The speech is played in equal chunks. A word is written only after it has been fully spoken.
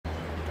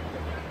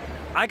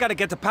I gotta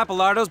get to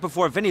Papalardo's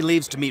before Vinny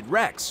leaves to meet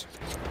Rex.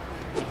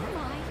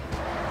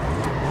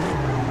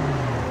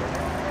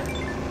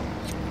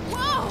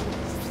 Whoa!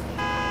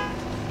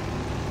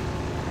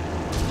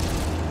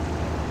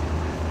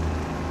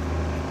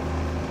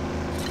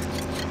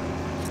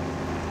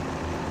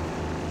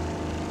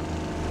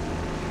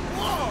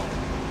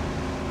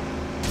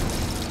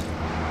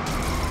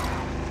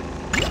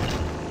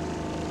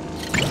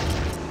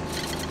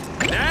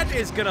 That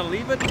is gonna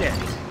leave a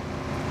dent.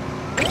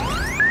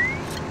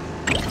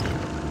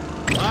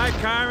 My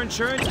car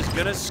insurance is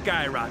gonna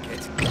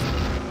skyrocket.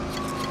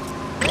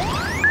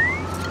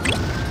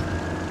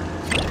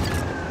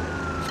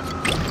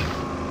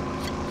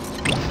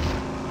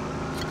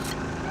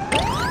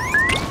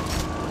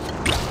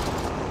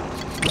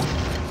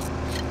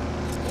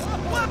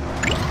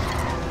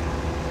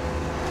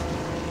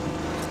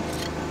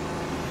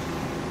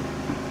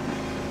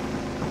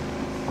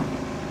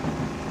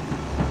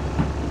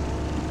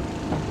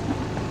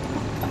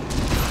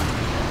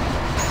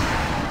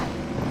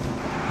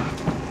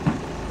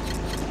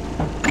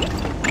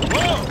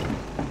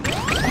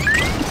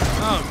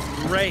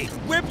 Great.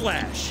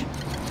 Whiplash!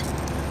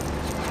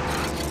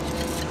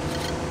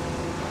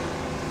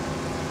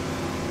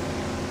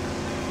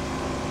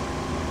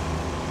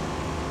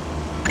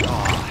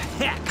 Aw,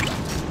 heck!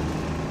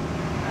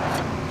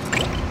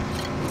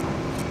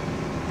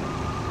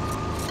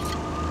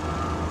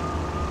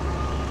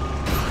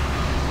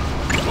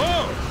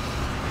 Whoa!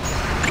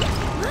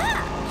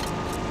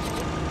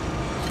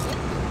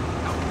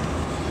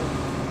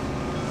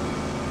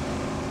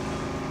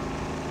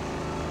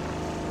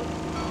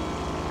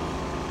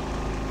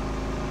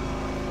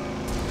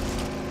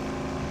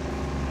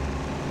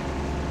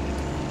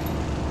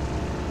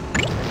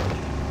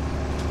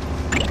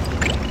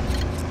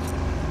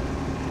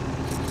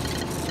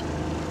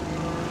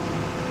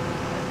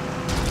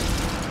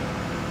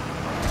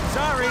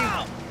 Sorry.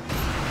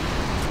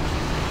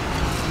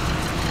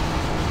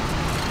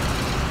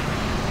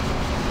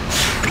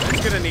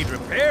 It's gonna need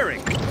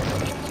repairing.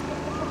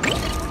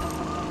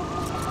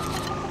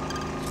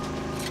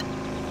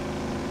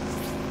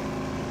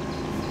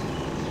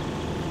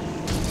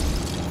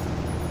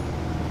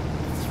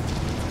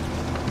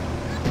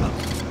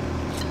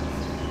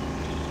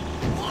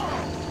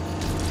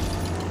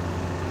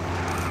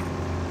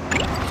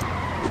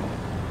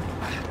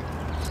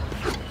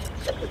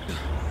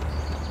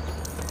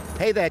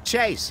 Hey there,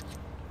 Chase.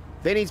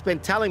 Vinny's been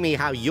telling me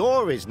how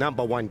you're his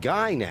 #1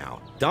 guy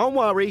now. Don't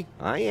worry,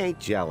 I ain't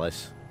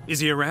jealous. Is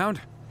he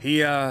around? He,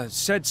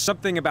 said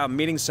something about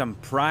meeting some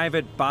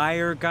private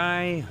buyer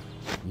guy.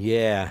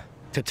 Yeah.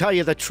 To tell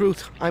you the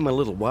truth, I'm a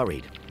little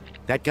worried.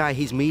 That guy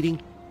he's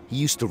meeting, he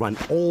used to run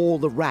all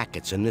the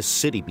rackets in this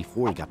city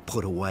before he got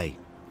put away.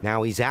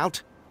 Now he's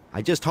out.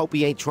 I just hope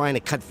he ain't trying to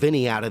cut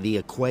Vinny out of the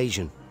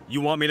equation. You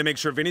want me to make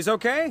sure Vinny's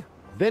okay?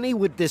 Vinny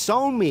would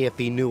disown me if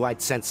he knew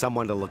I'd sent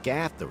someone to look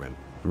after him.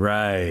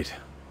 Right.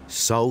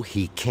 So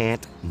he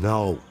can't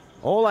know.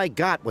 All I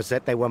got was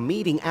that they were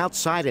meeting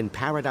outside in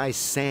Paradise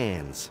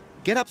Sands.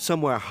 Get up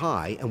somewhere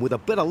high, and with a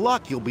bit of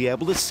luck, you'll be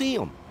able to see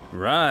him.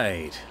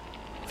 Right.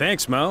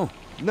 Thanks, Mo.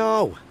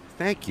 No,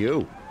 thank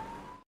you.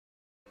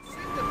 Seems to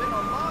have been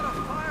a lot of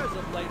fires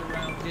of late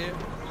around here.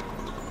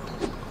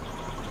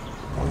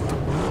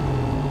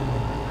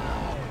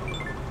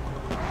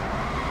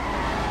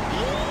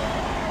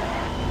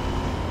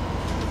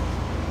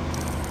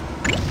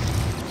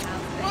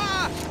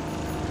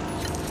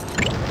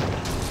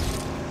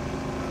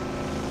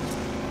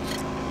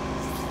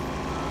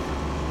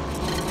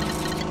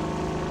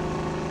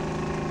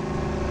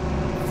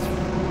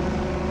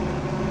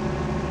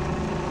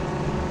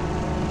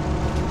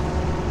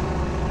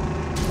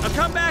 I'll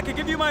come back and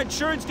give you my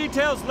insurance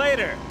details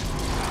later.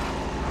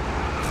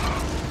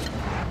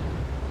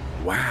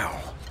 Wow.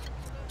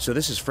 So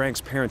this is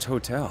Frank's parents'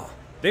 hotel.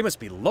 They must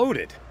be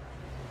loaded.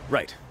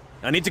 Right.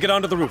 I need to get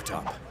onto the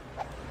rooftop.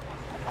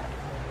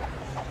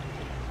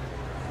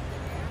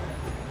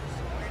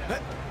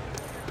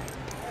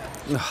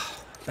 Ugh,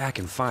 back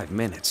in 5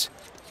 minutes.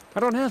 I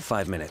don't have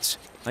 5 minutes.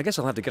 I guess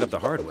I'll have to get up the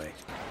hard way.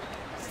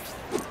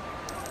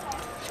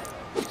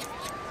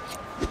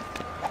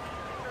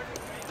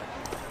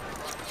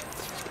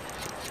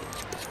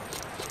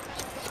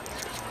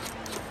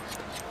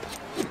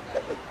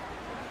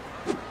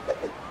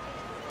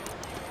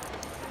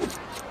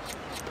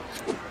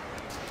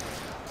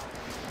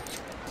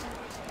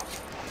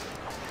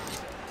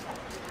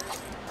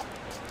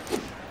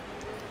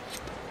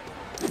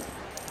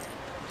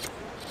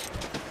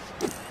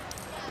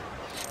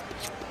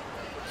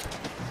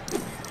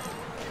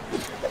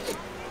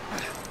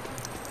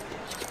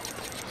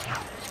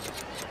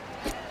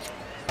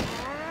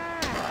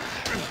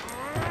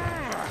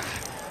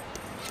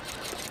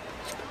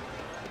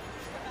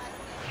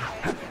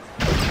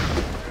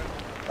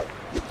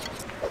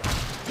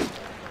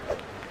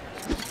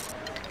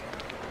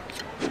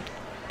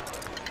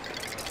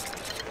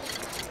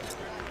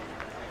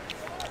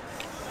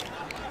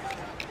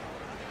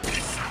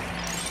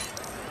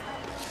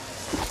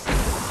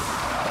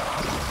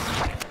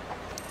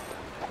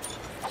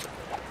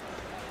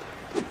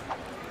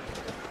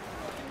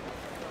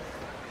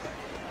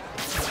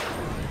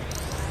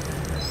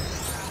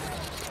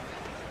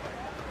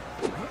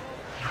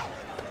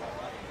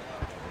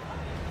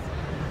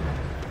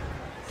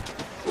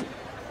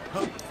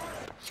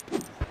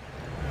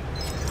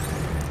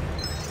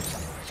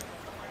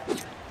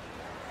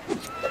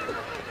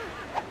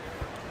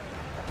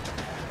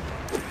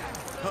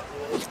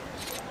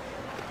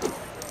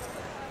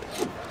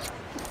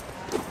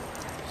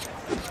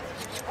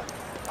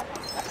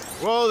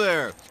 Whoa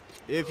there.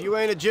 If you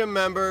ain't a gym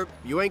member,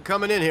 you ain't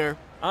coming in here.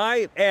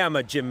 I am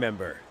a gym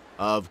member.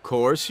 Of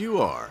course you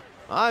are.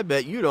 I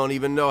bet you don't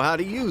even know how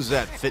to use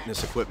that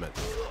fitness equipment.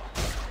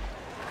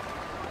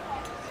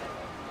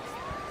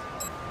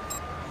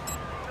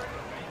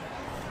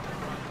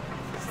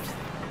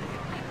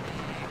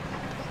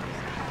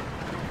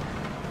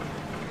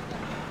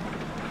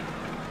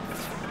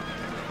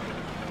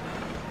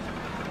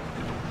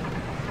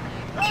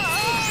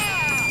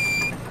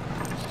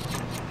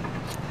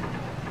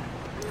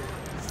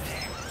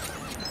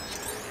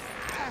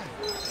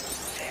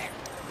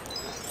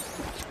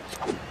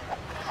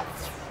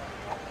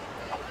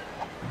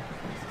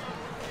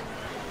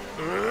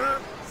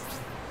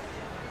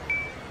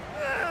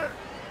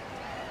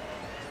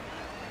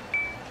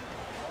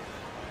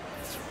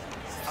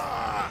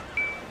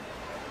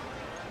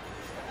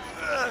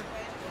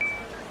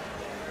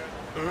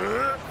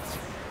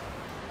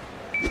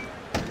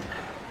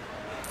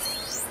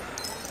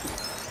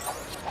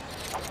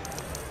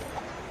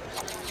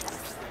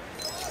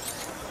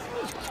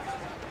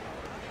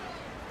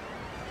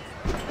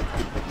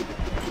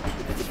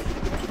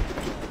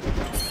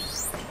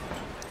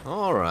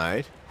 All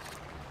right.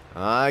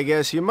 I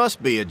guess you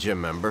must be a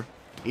gym member,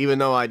 even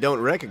though I don't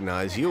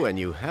recognize you and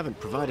you haven't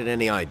provided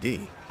any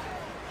ID.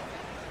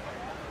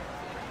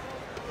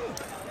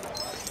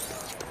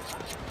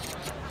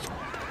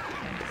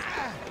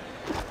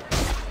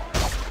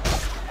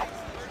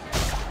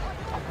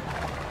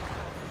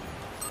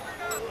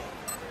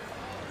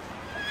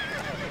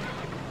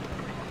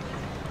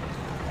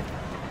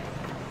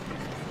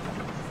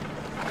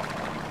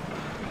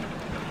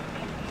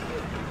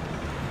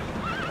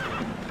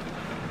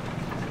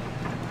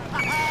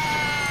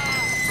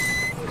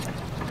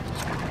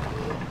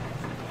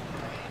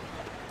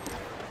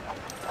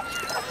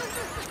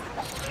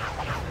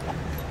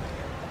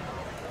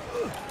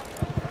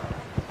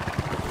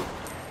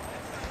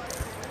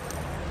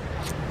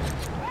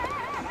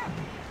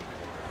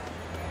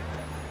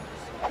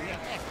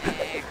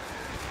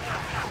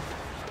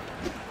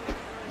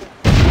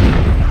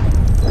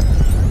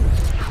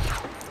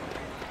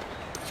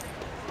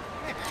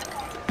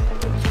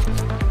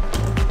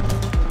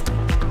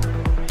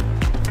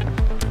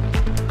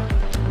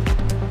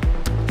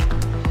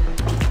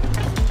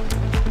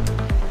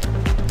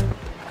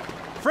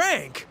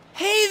 Frank!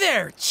 Hey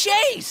there,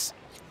 Chase!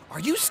 Are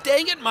you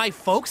staying at my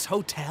folks'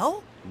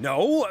 hotel?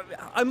 No,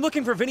 I'm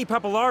looking for Vinny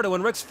Pappalardo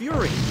and Rex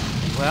Fury.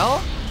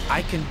 Well,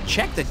 I can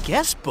check the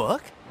guest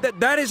book.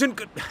 That isn't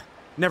good.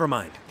 Never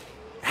mind.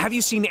 Have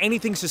you seen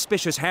anything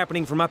suspicious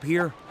happening from up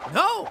here?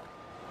 No!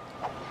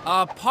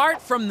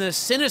 Apart from the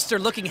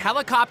sinister-looking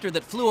helicopter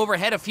that flew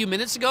overhead a few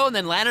minutes ago and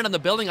then landed on the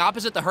building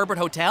opposite the Herbert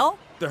Hotel?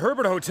 The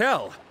Herbert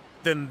Hotel?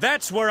 Then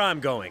that's where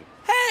I'm going.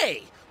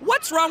 Hey!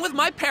 What's wrong with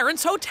my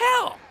parents'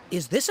 hotel?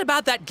 Is this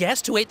about that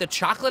guest who ate the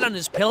chocolate on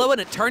his pillow and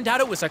it turned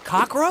out it was a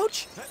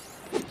cockroach?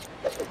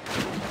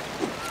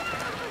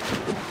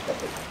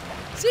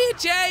 See you,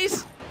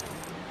 Chase!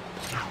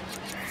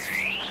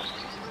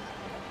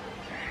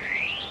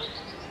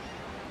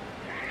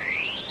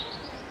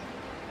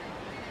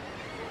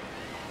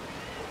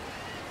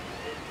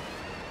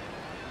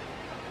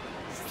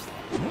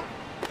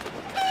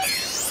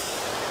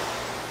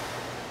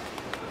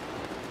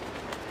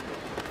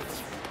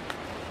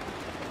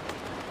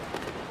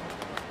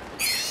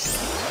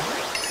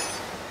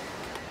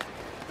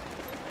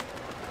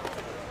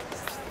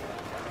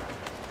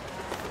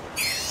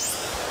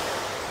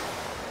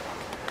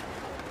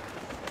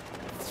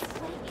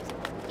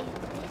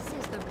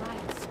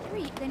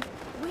 Then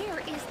where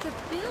is the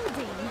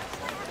building?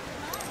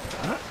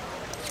 Huh?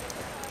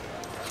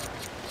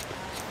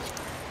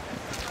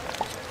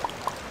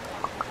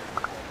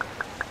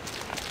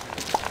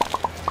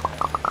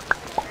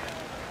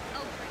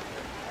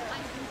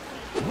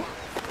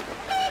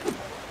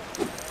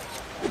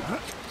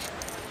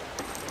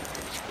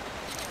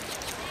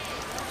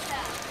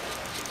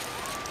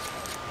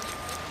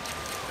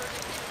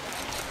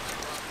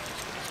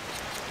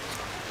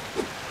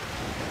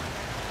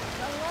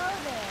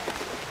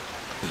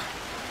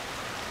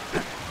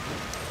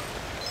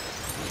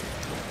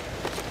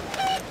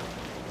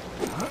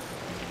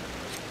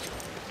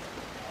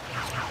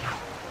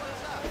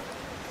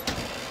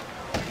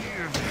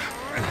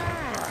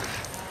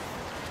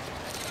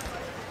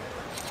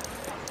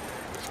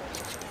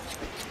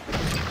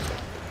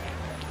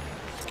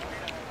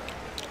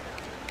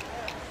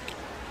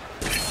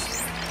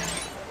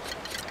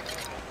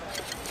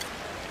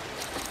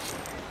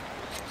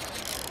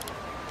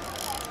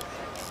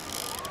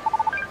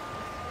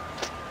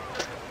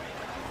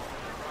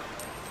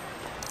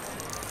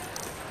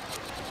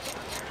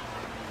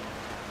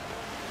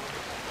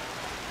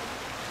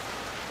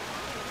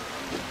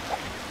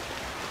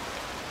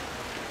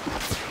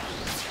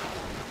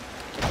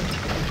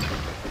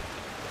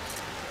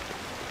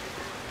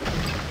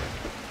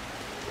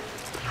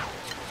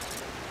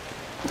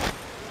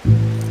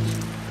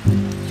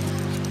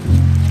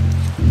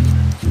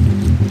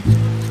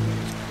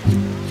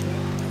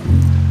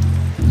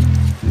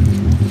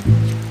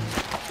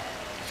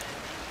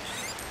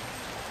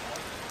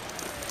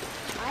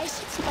 I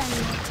should spend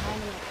more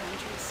time in the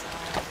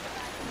countryside.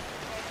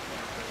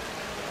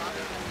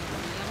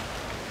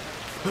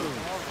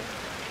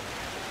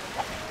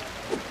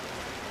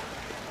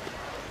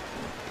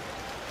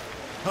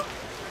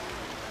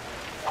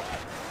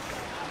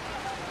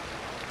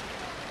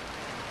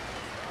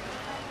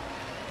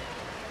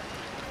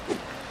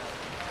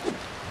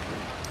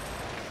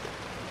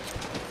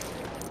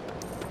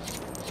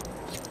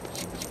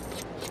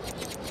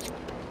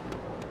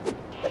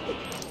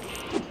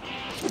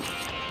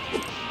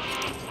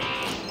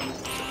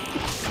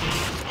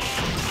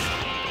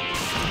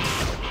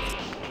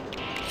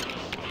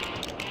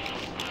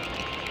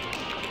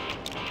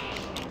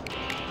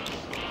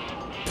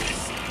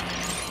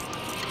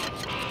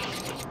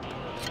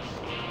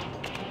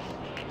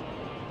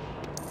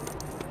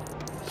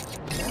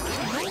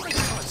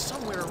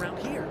 Somewhere around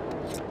here.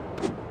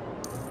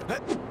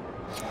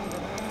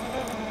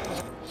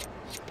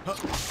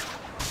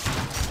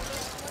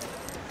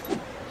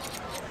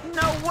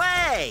 No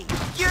way!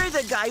 You're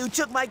the guy who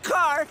took my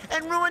car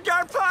and ruined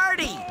our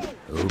party!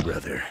 Oh,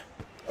 brother.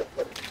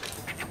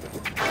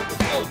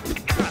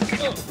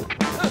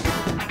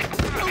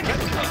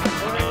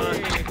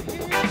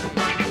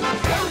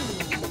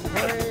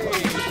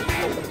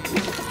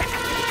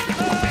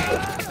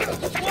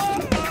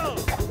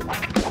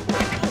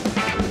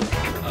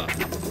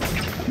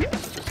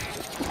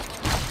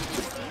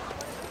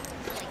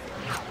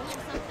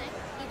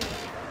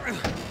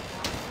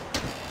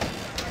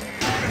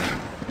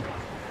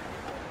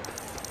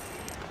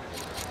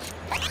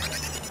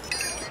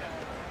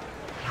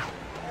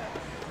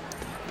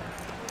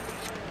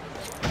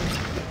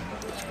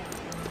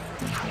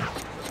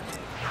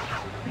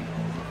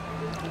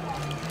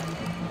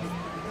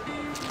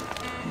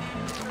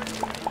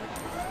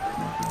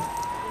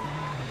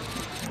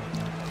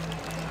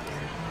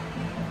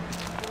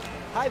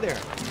 Hi there.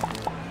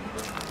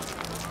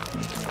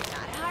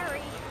 Gotta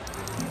hurry.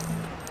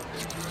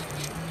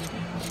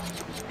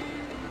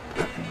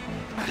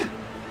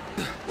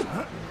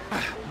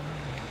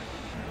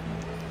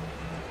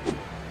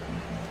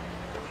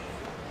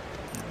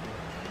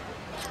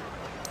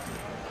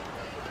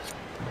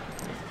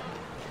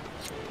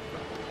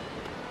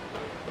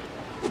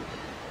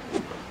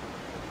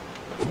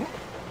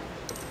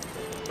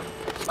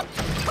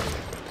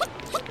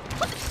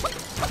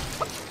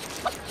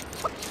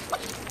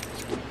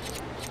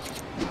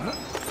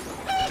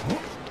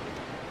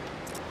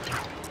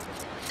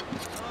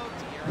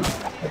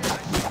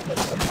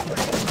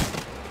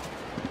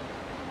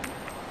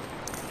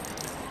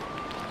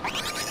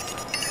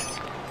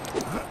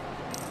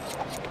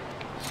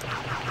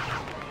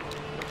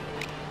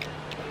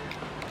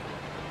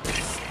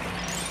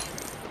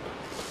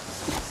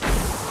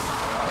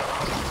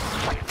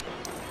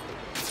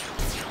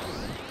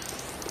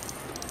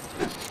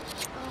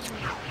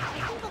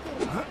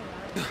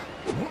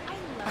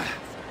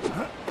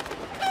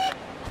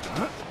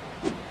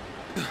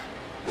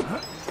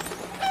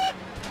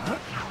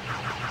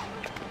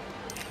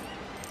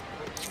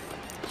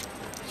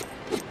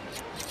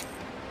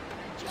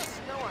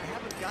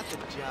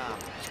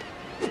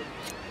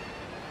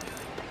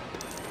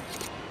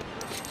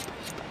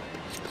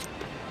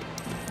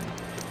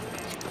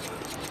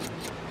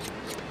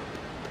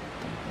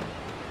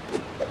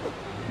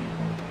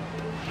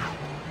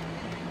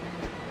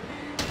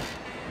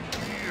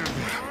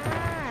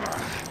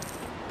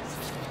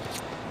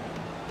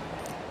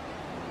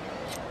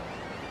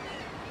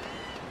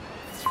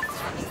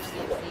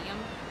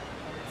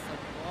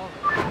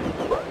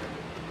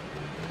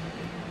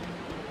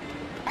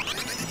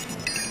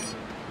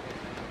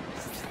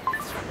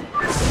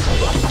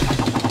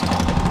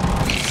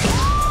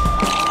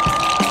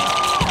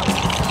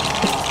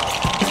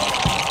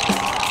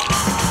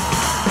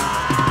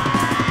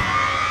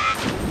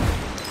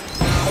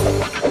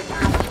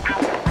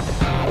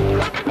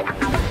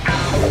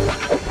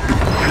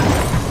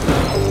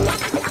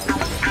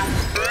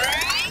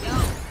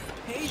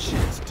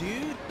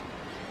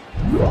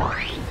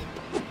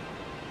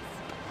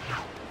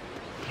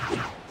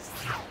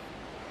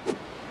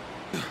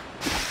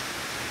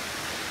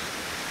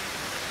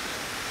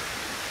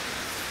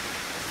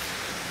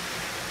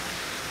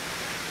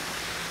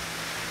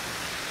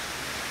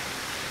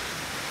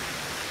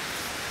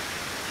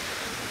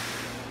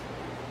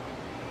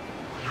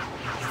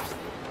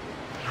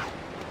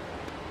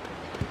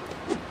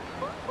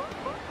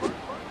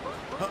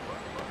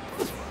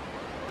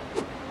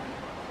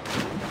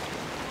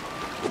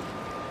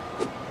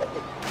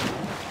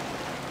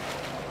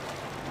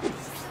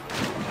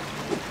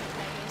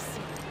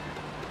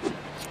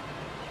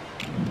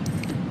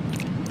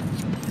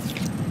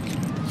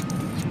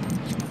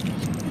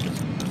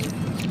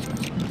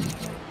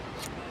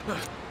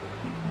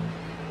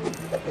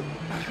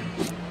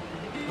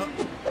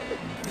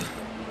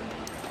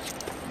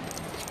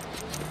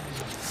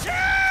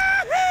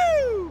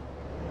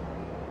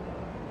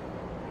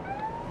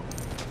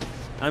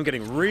 I'm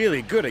getting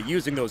really good at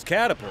using those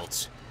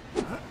catapults.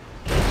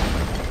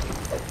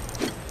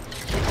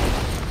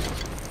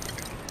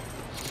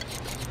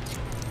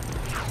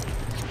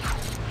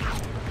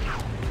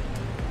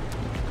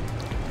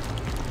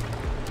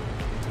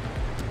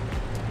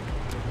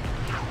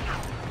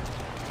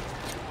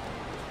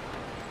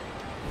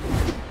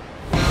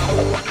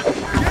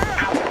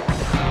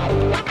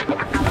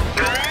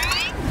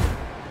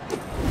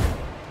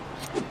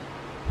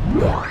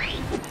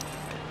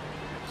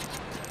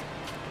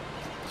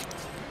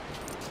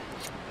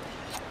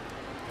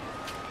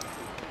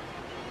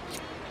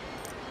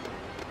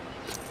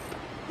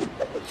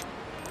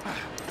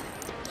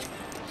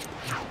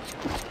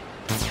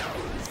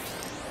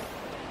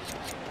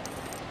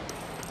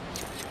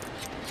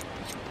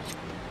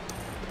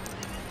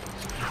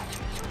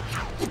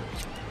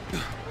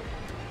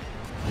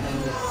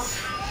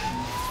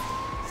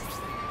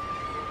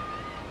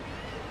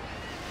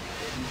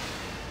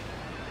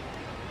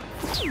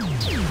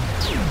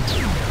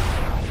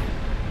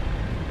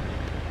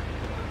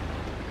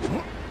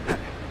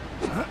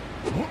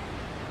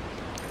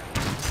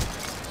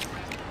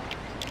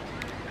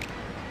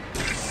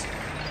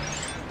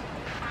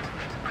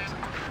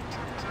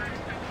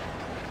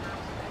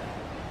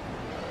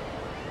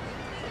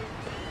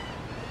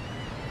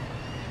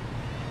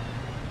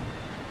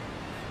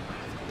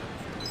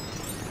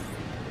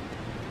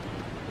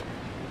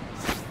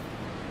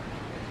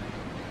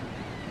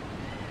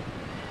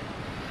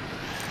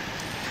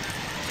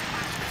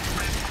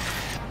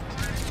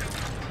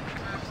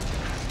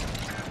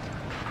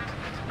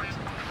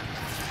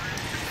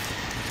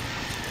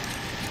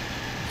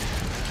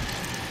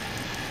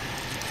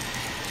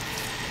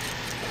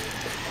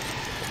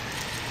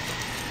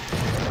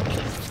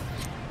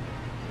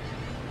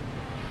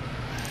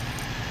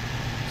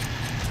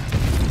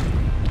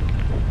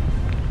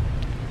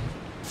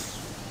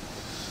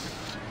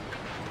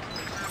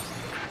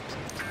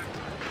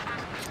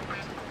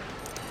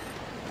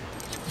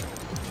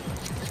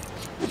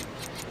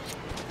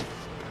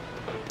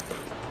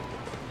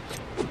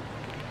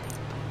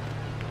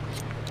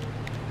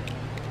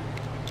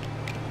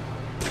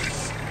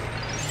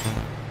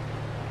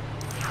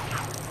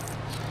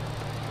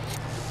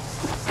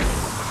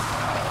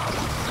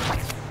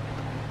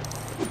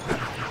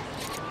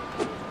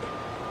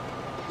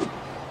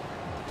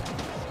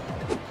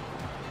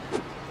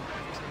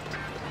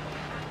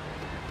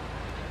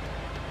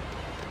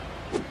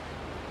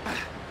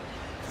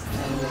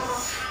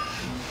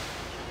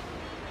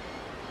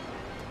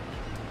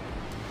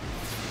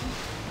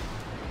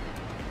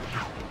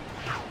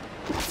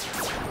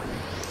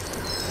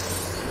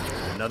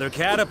 Another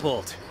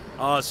catapult.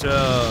 Awesome.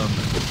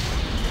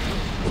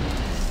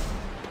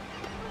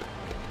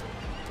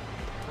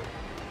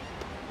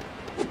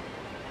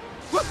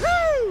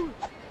 Woohoo!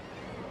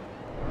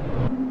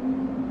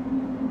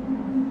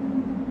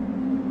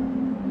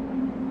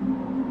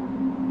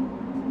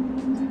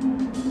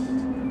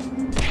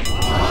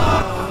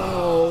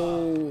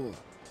 Oh.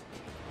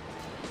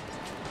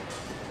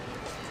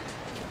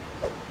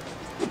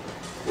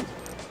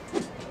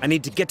 I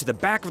need to get to the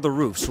back of the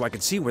roof so I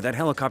can see where that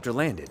helicopter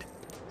landed.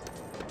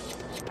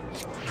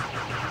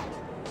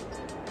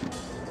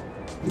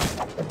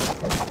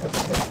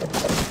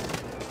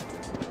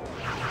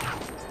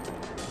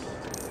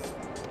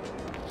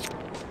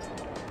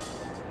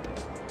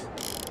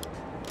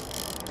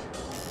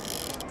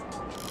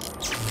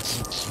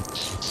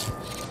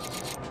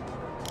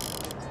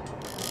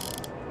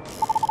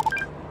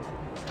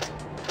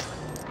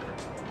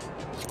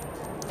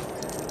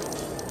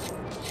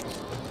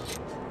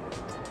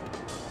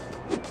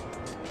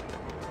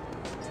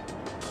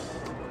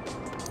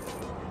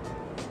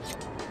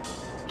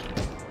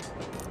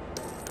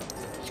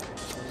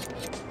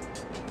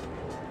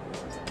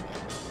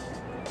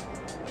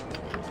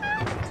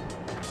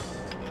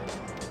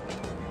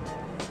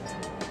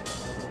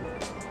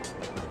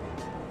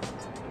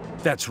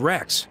 That's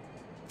Rex.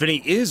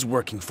 Vinny is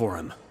working for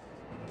him.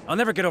 I'll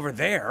never get over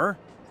there.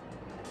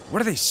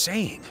 What are they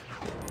saying?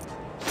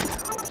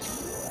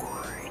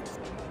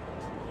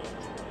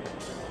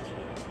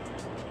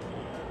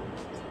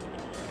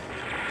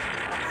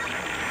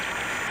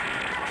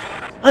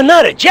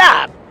 Another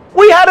job!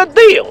 We had a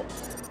deal!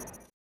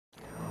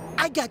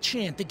 I got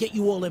Chan to get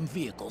you all them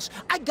vehicles.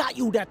 I got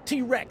you that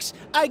T-Rex.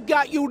 I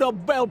got you the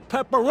bell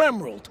pepper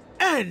emerald.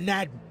 And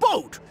that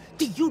boat!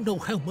 Do you know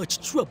how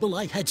much trouble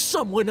I had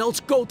someone else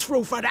go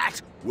through for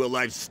that? Well,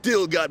 I've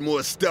still got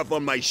more stuff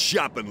on my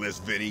shopping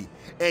list, Vinny.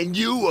 And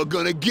you are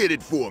gonna get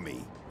it for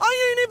me.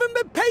 I ain't even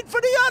been paid for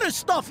the other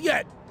stuff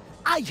yet!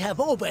 I have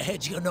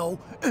overheads, you know,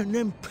 and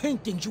them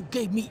paintings you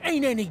gave me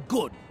ain't any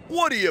good.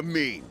 What do you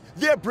mean?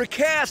 They're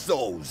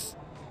Picassos.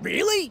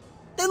 Really?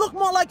 They look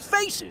more like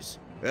faces.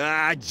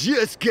 Ah,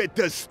 just get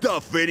the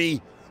stuff,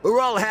 Vinny, or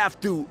I'll have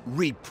to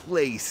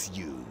replace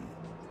you.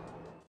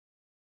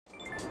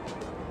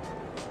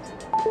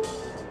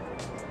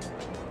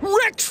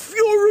 Rex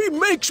Fury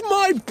makes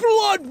my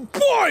blood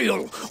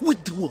boil! We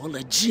do all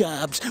the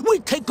jobs, we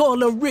take all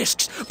the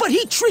risks, but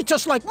he treats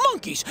us like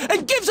monkeys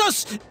and gives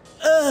us,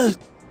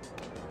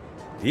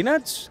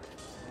 Peanuts?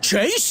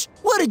 Chase?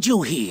 What did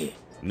you hear?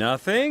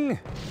 Nothing.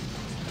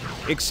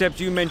 Except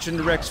you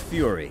mentioned Rex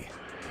Fury.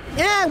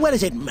 Yeah, what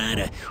does it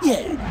matter?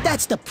 Yeah,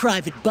 that's the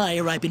private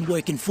buyer I've been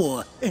working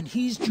for, and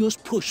he's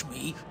just pushed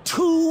me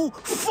too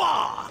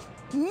far.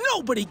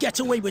 Nobody gets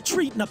away with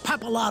treating the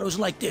Papalatos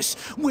like this.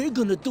 We're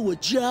gonna do a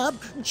job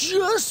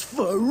just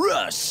for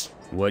us.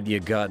 What you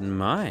got in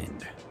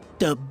mind?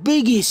 The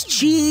biggest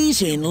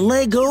cheese in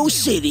Lego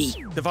City.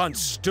 The von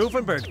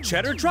Stauffenberg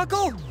cheddar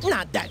truckle?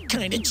 Not that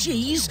kind of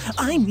cheese.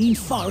 I mean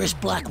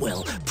Forrest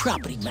Blackwell,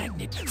 property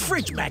magnate,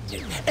 fridge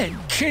magnate, and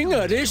king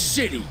of this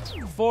city.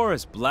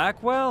 Forrest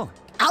Blackwell?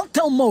 I'll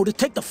tell Mo to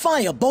take the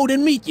fireboat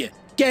and meet you.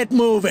 Get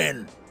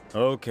moving.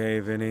 Okay,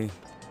 Vinny.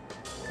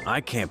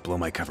 I can't blow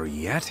my cover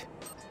yet.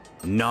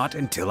 Not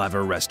until I've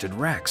arrested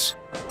Rex.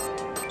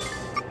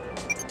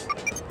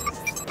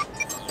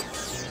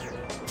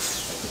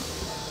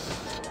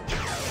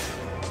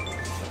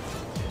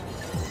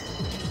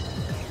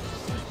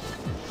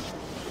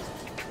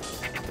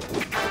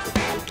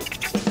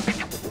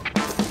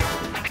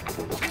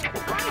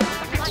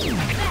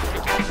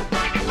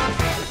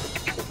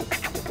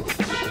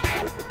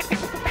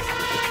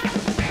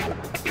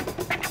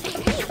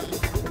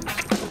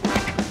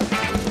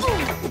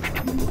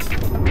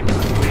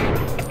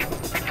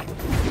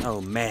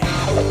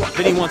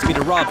 Vinny wants me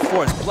to rob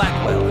Forrest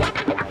Blackwell.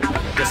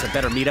 Guess I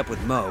better meet up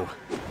with Mo.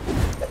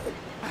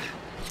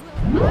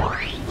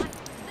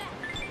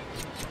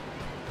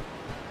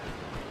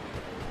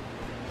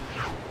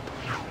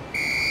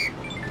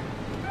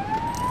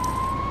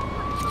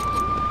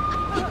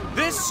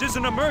 This is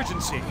an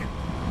emergency.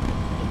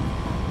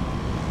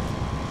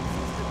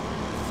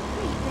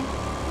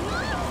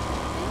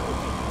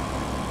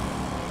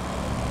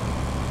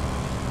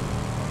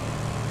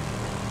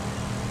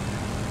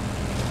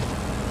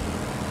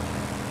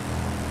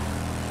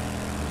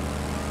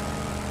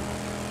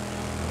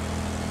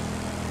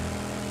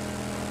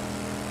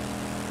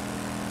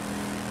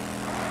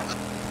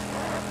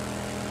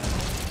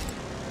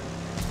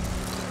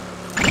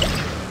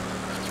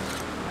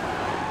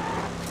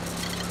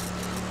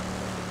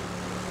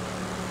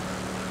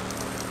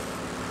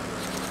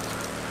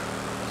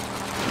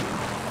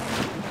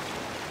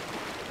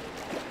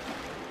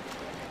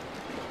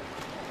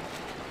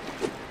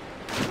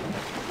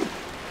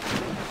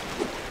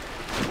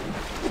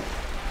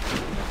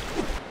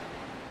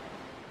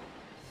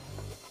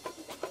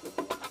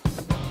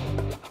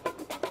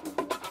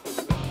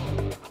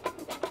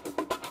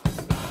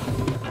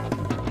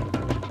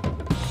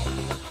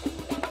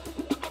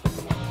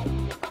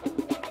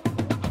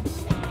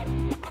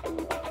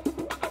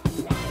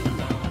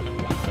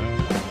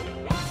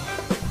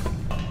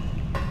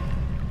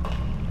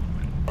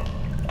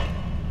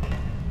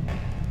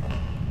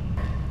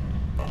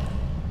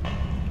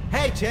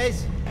 Hey,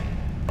 Chase.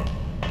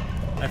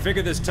 I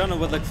figured this tunnel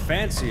would look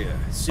fancier,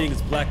 seeing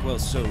as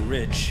Blackwell's so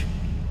rich.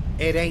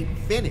 It ain't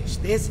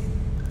finished, is it?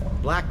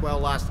 Blackwell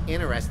lost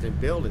interest in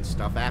building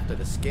stuff after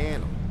the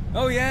scandal.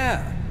 Oh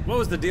yeah? What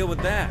was the deal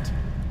with that?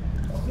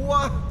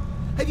 What?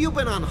 Have you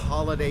been on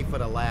holiday for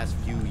the last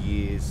few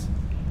years?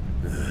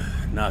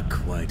 Not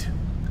quite.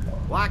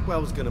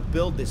 Blackwell was gonna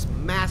build this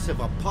massive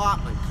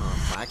apartment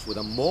complex with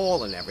a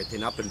mall and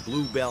everything up in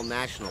Bluebell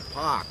National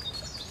Park.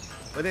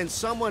 But then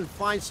someone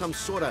finds some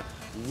sort of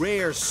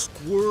rare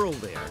squirrel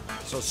there,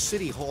 so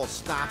City Hall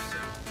stops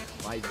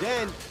it. By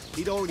then,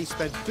 he'd already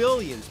spent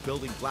billions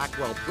building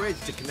Blackwell Bridge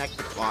to connect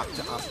the park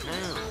to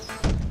uptown.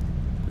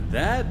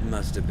 That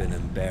must have been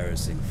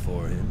embarrassing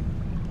for him.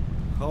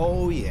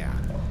 Oh yeah,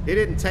 he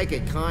didn't take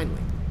it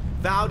kindly.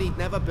 Vowed he'd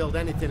never build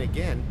anything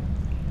again.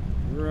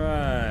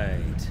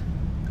 Right.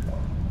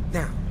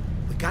 Now,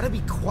 we gotta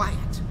be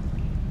quiet.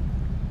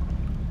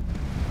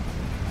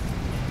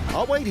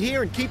 I'll wait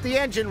here and keep the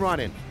engine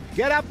running.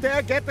 Get up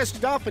there, get the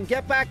stuff, and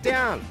get back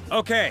down.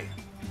 Okay.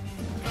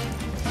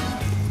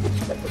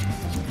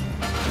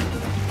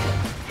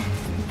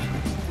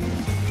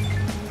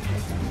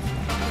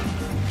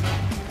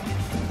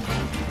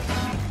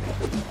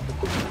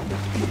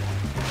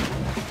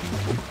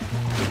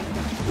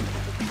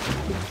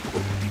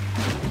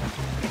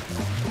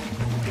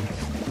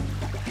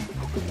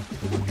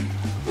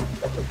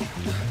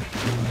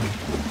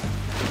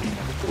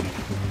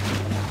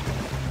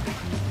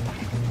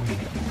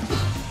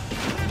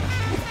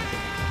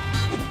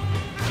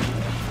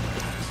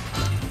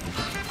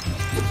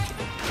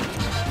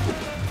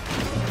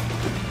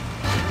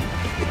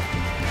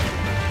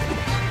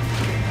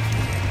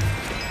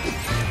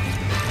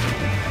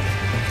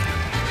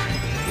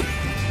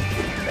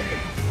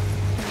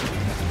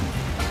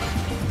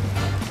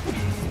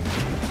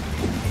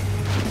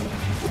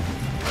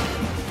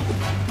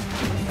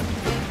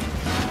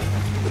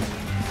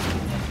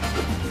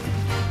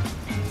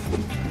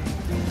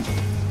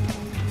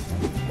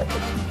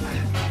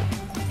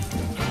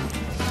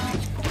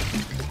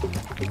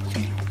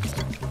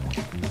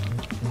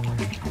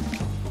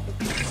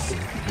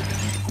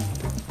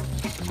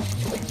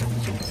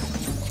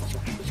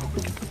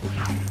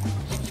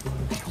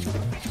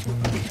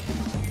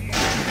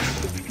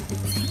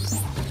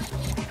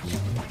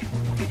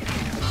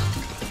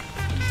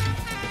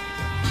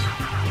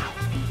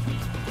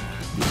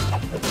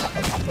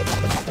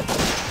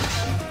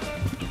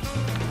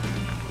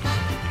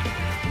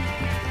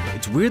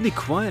 It's weirdly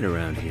quiet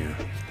around here.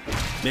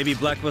 Maybe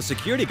Blackwell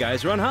security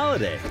guys are on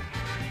holiday.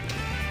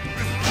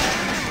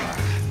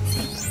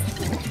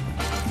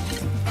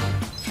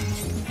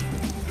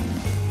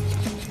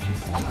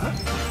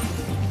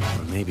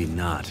 Or maybe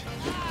not.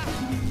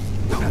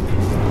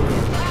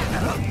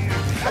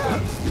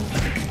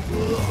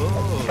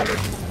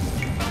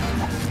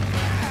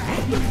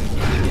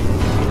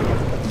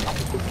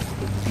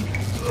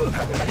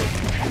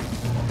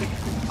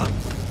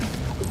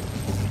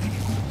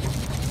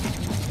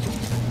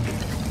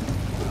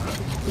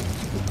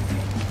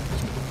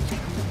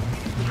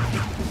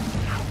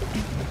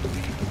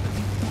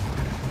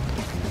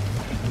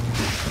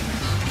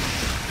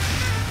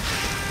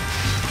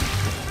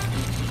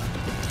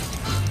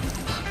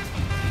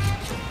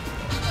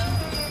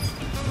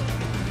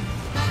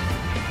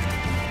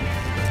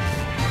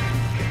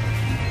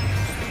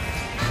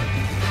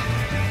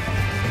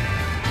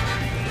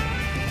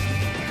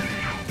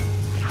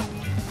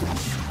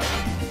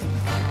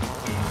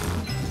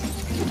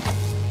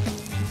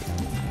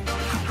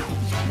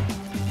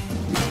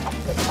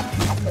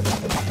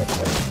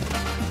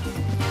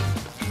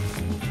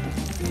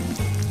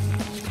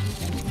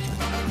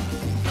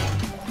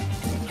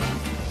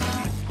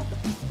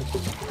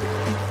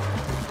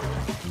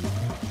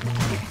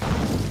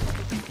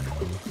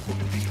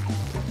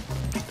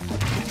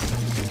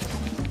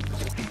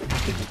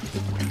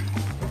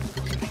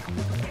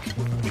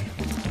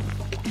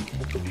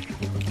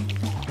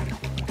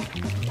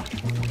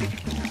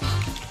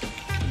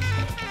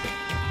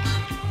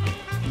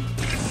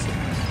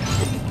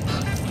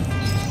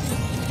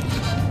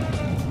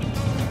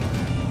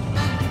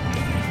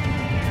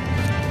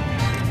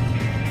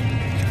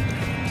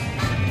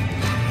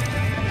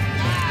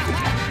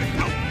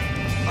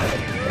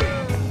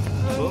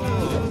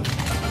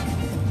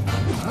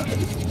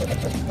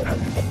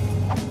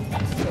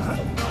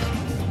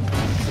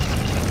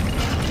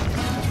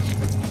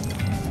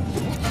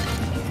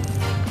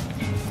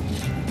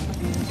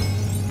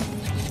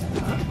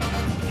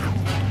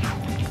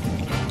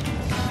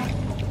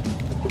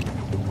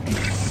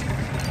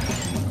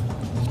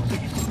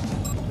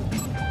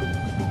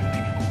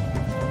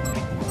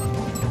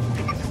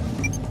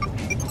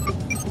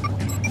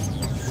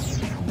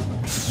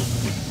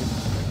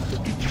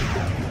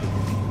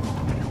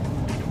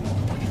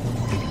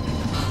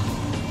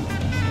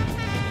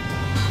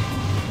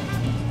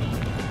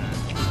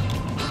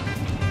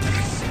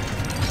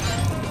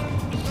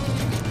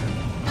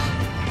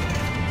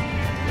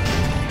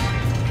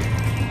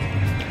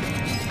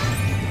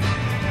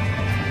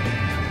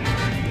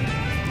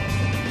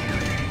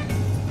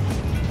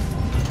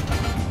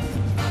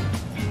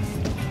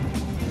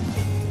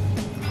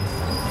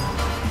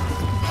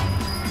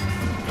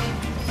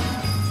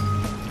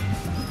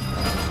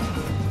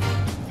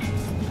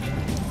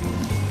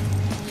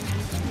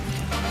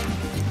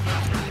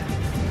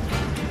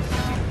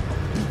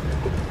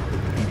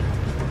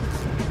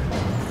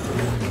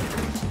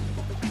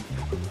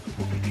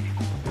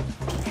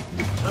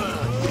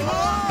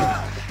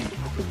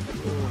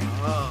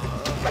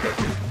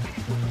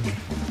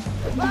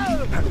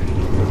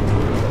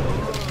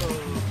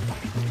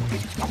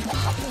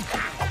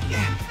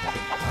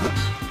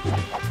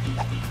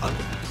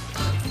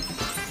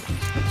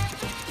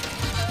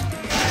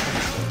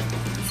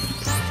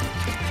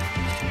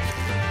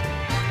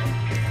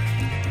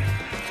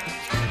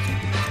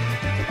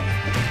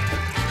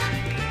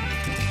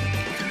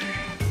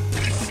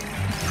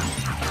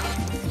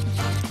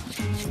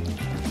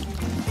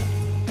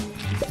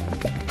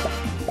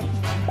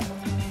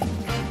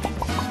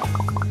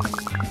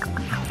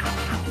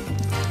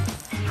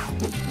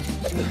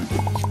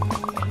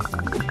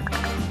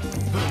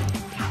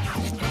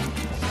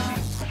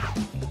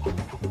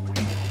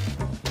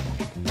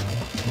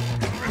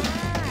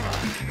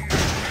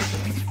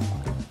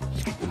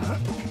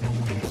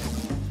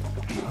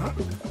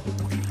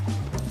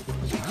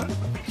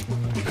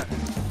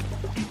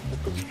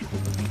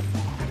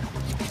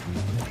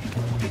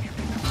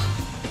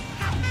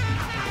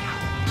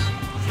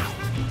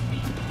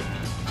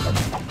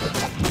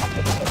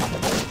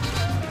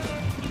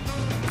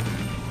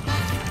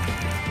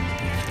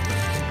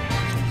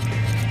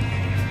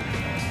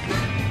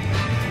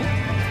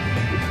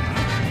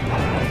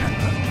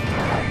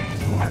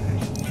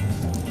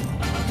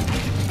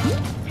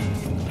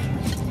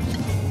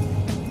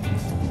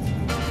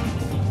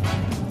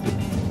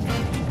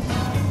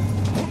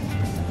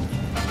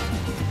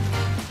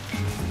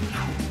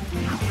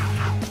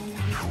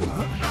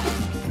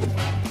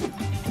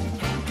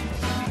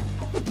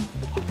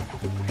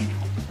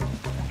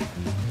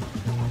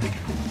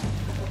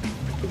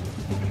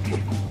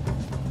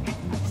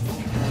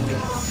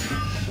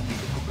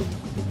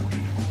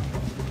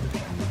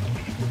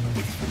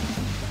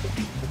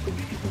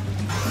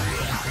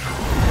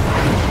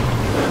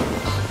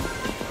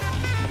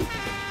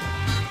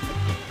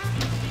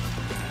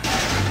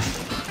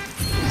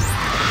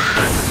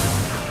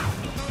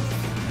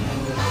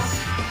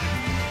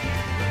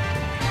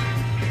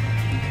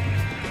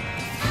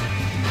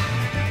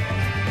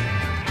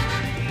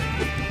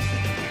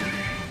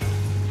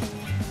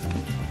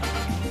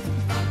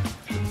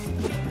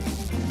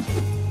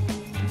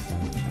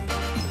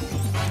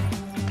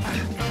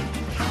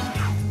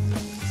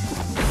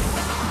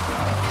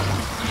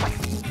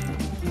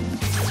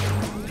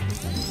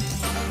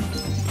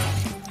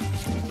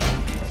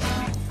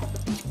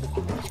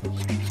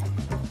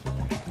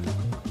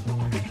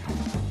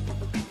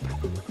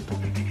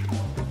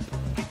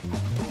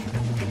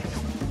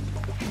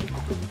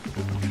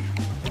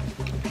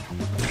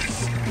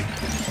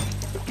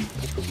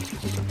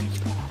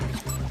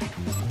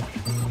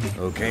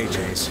 Okay,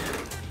 Chase.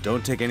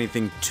 Don't take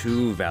anything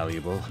too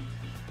valuable.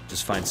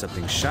 Just find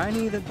something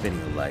shiny that Vinny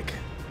will like.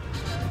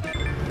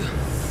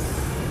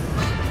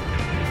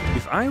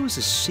 If I was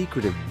a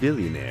secretive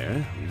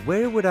billionaire,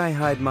 where would I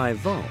hide my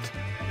vault?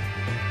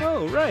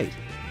 Oh, right.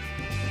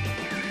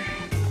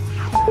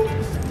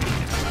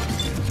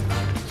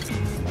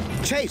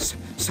 Chase,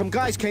 some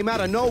guys came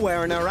out of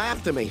nowhere and are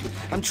after me.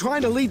 I'm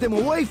trying to lead them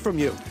away from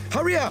you.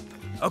 Hurry up!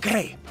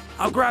 Okay,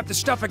 I'll grab the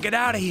stuff and get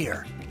out of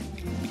here.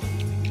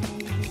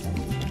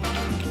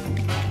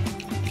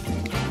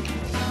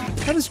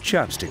 How does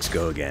chopsticks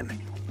go again?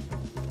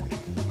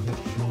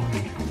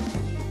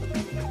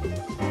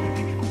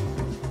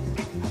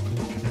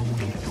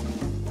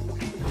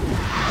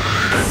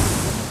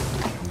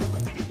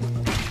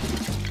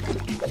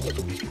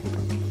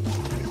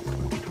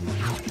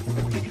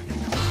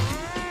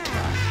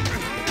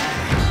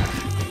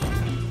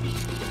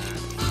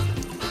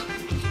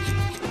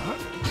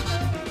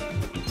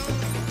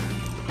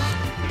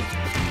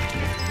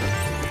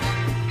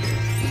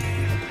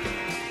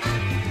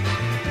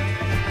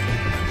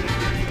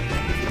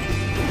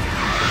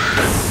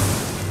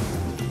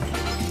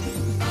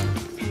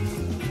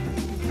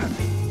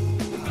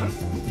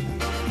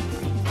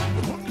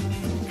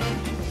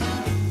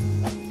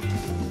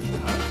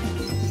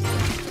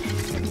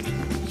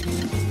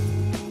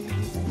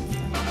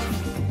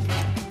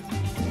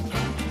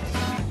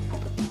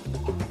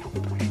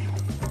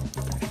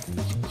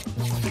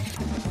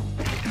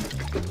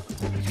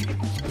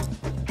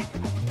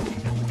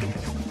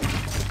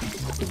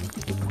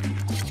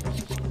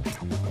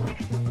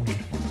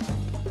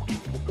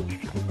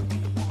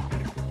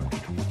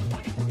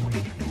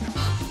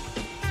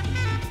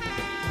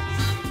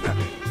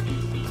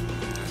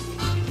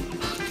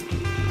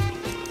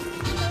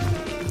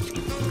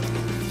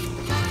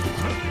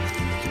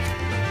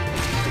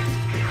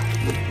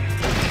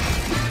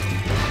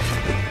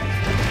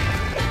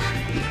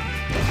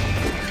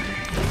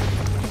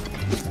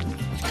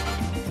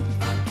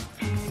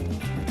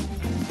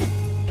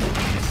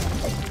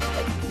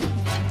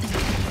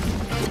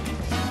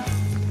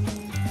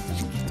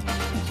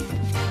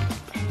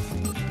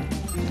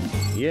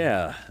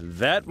 Yeah,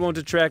 that won't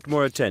attract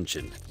more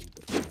attention.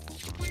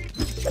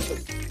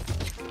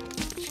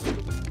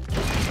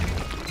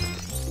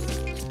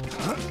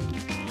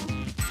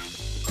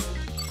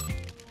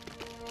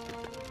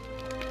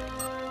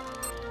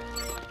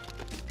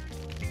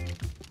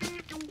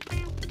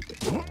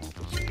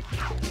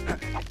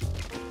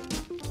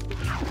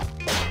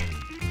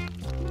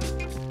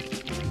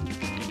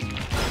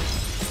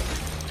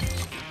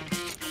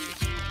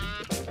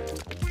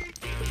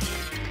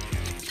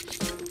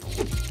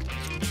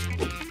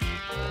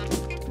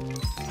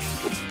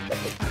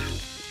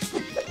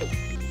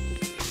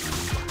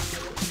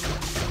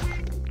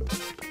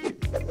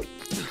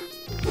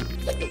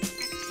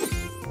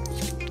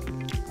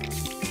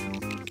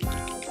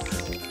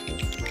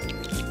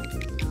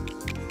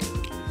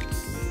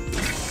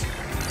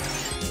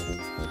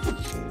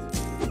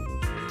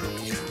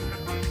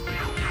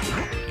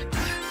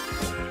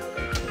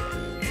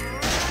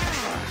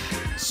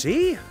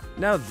 See?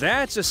 Now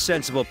that's a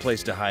sensible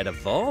place to hide a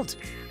vault.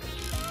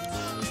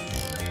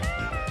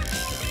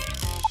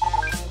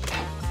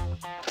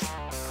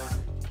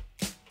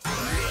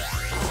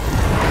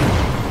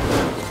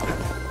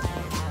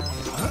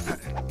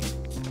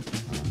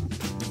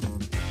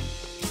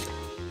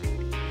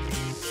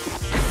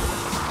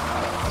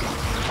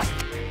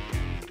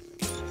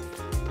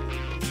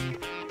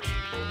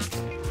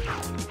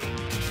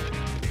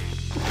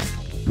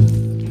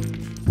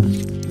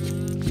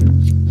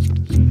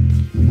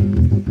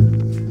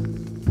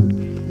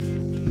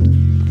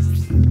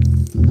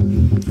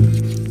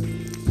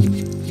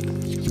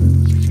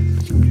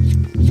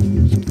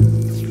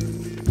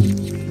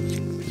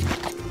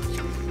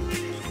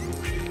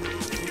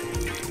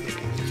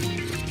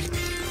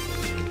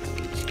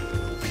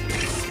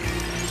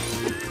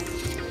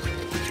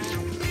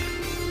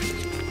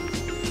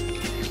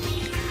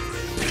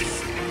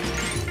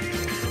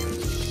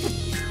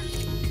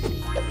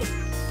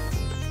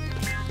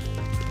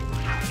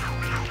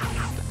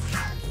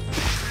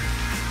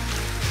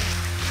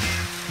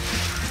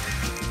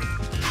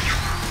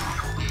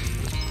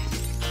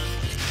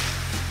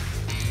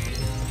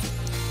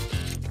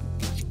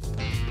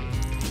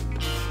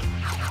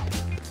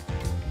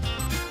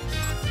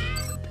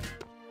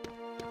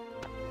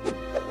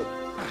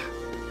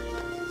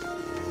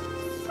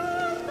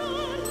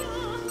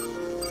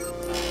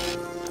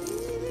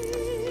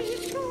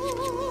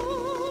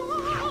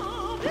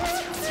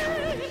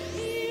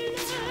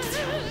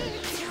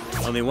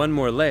 Only one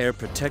more layer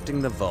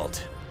protecting the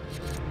vault.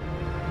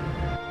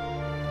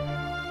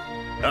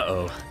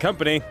 Uh-oh,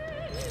 company.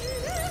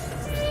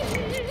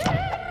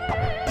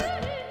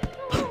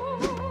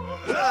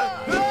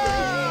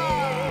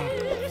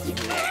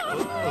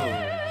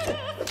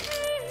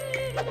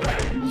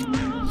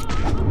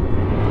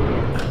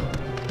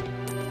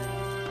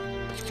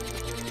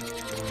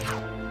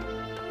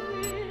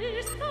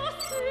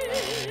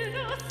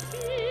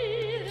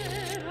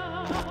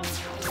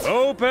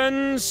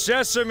 Open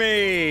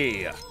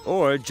sesame!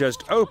 Or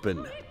just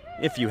open,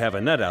 if you have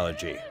a nut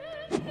allergy.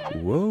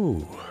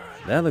 Whoa,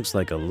 that looks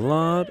like a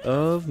lot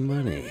of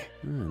money.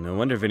 No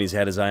wonder Vinny's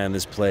had his eye on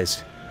this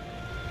place.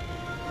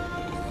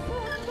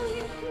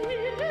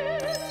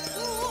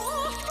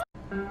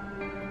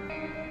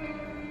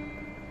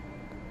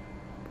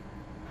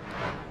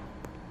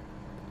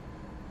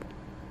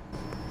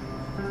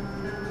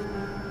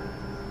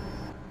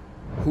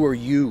 Who are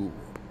you?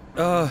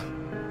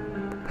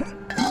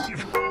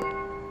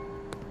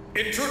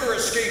 Intruder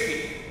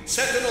escaping.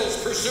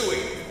 Sentinels pursuing.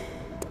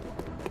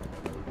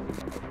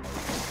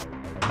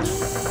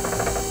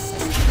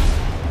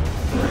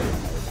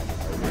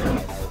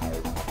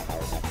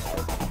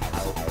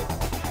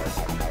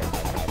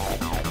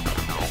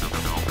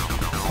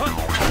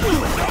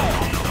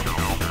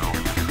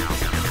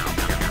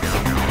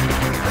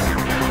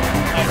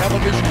 I have a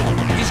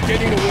visual. He's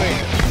getting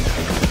away.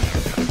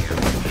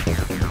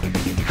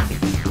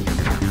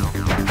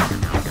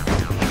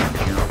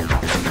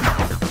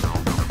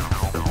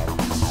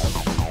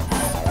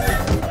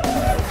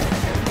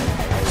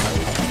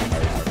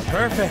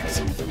 Perfect.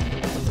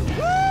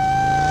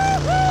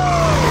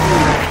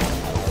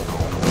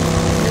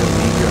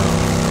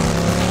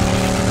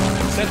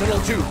 Sentinel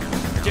 2,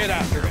 get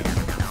after him.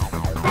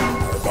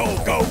 Go,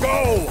 go,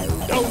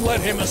 go! Don't let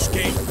him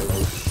escape.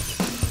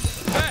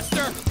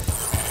 Faster!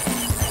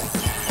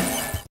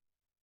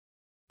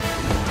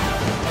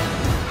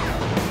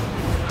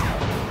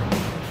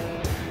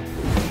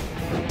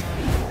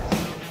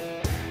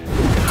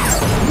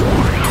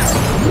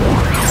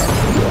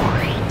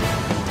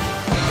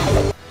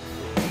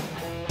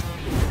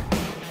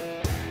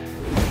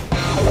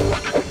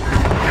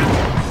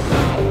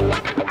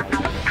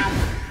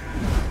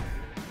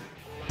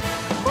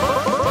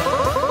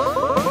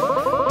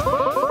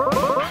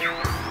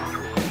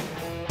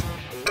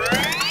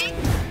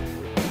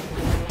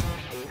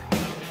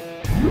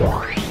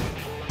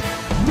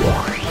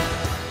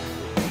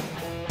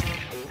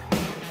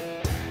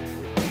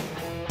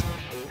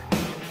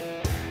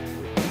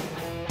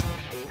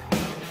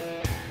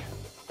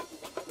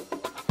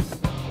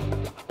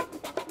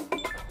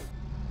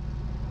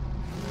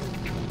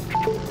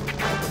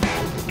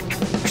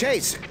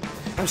 Chase,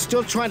 I'm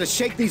still trying to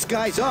shake these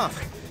guys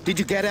off. Did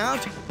you get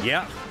out?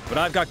 Yeah, but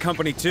I've got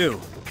company too.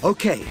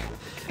 Okay.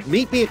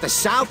 Meet me at the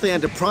south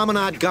end of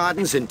Promenade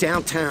Gardens in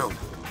downtown.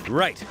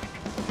 Right.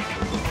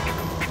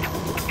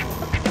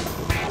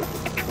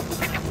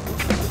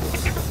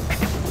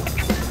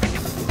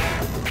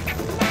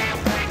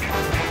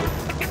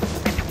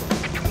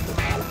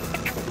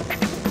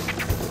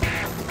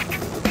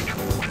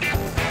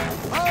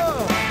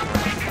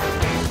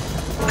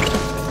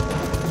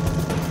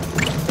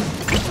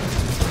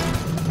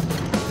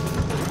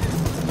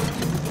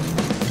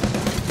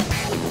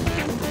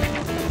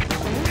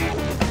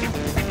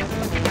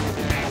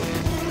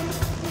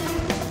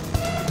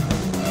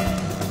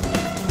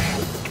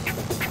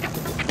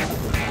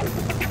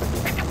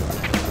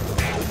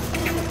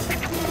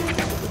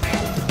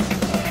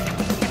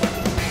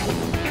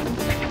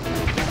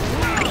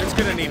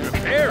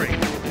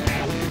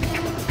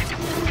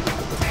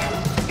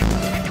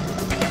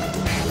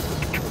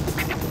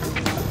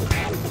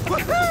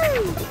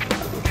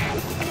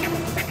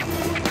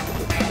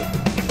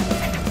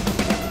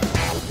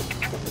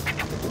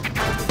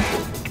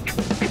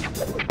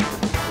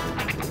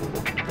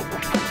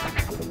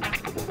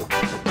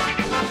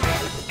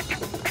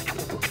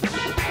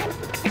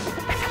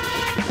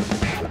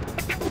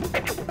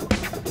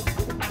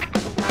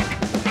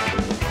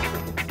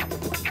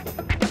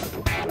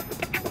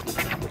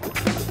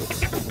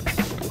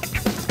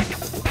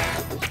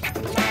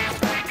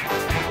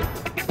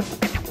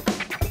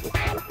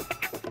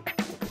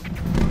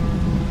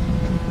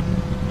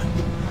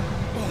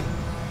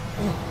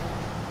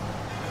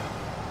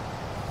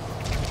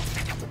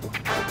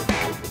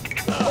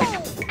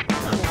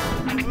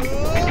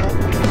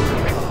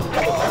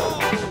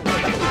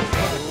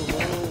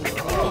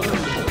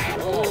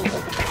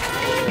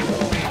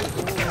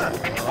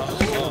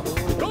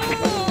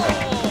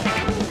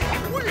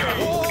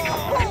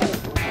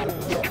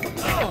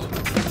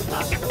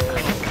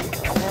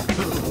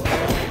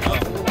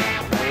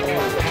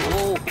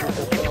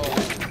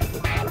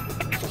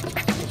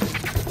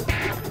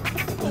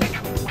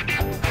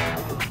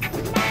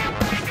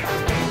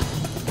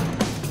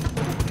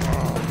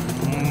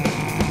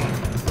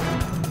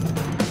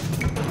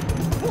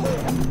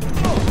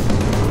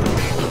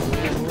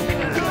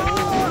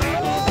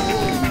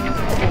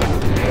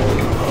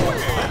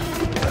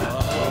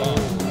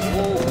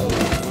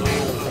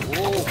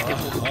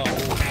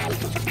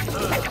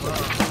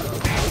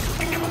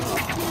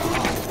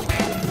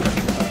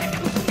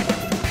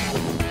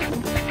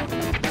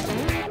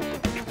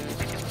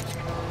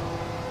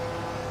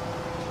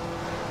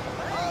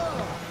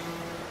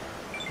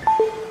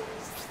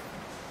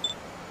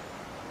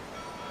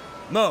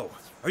 Mo,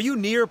 are you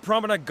near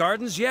Promenade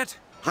Gardens yet?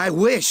 I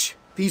wish.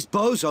 These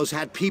bozos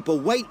had people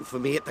waiting for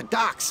me at the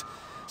docks,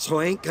 so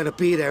I ain't gonna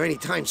be there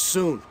anytime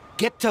soon.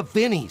 Get to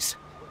Vinny's.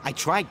 I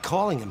tried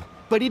calling him,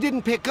 but he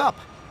didn't pick up.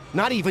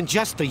 Not even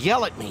just to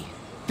yell at me.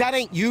 That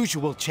ain't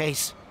usual,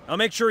 Chase. I'll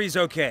make sure he's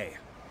okay.